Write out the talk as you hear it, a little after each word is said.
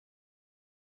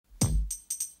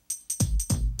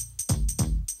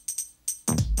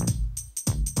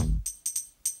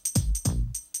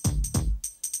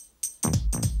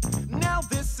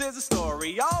is a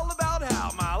story all about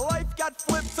how my life got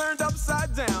flipped, turned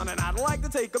upside down. And I'd like to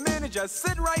take a minute, just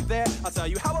sit right there. I'll tell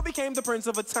you how I became the prince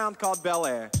of a town called Bel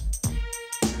Air.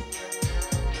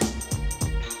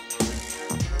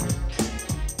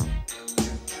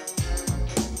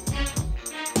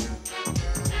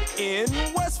 In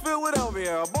West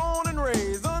Philadelphia, born and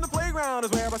raised, on the playground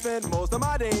is where I spent most of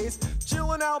my days.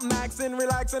 Chilling out, maxing,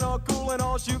 relaxing, all cool and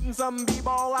all, shooting some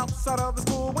b-ball outside of the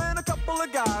school. When a couple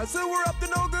of guys who were up to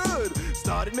no good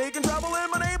started making trouble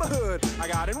in my neighborhood. I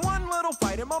got in one little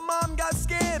fight and my mom got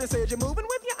scared and said, "You're moving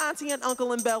with your auntie and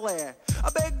uncle in Bel Air." I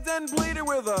begged and pleaded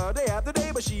with her day after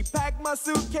day, but she packed my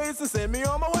suitcase and sent me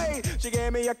on my way. She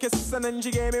gave me a kiss and then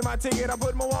she gave me my ticket. I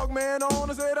put my Walkman on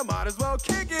and said I might as well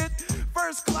kick it.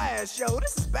 First class, yo,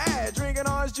 this is bad. Drinking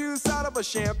orange juice out of a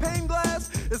champagne glass.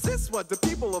 Is this what the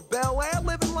people of Bel Air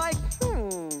living like?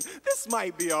 This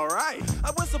might be alright.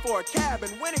 I whistled for a cab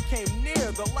and when it came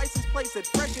near, the license plate said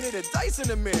fresh and it had dice in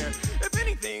the mirror. If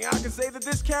anything, I could say that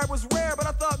this cab was rare, but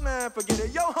I thought, man, forget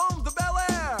it. Yo, home's the Bel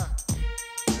Air.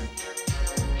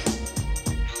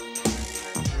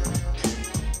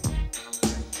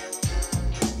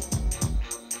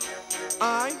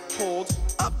 I pulled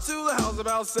up to the house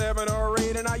about 7 or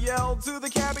 8 and I yelled to the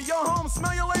cabbie, "Yo, home,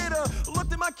 smell you later."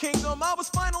 Looked at my kingdom, I was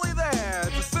finally there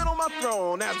to sit on my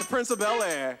throne as the Prince of Bel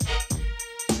Air.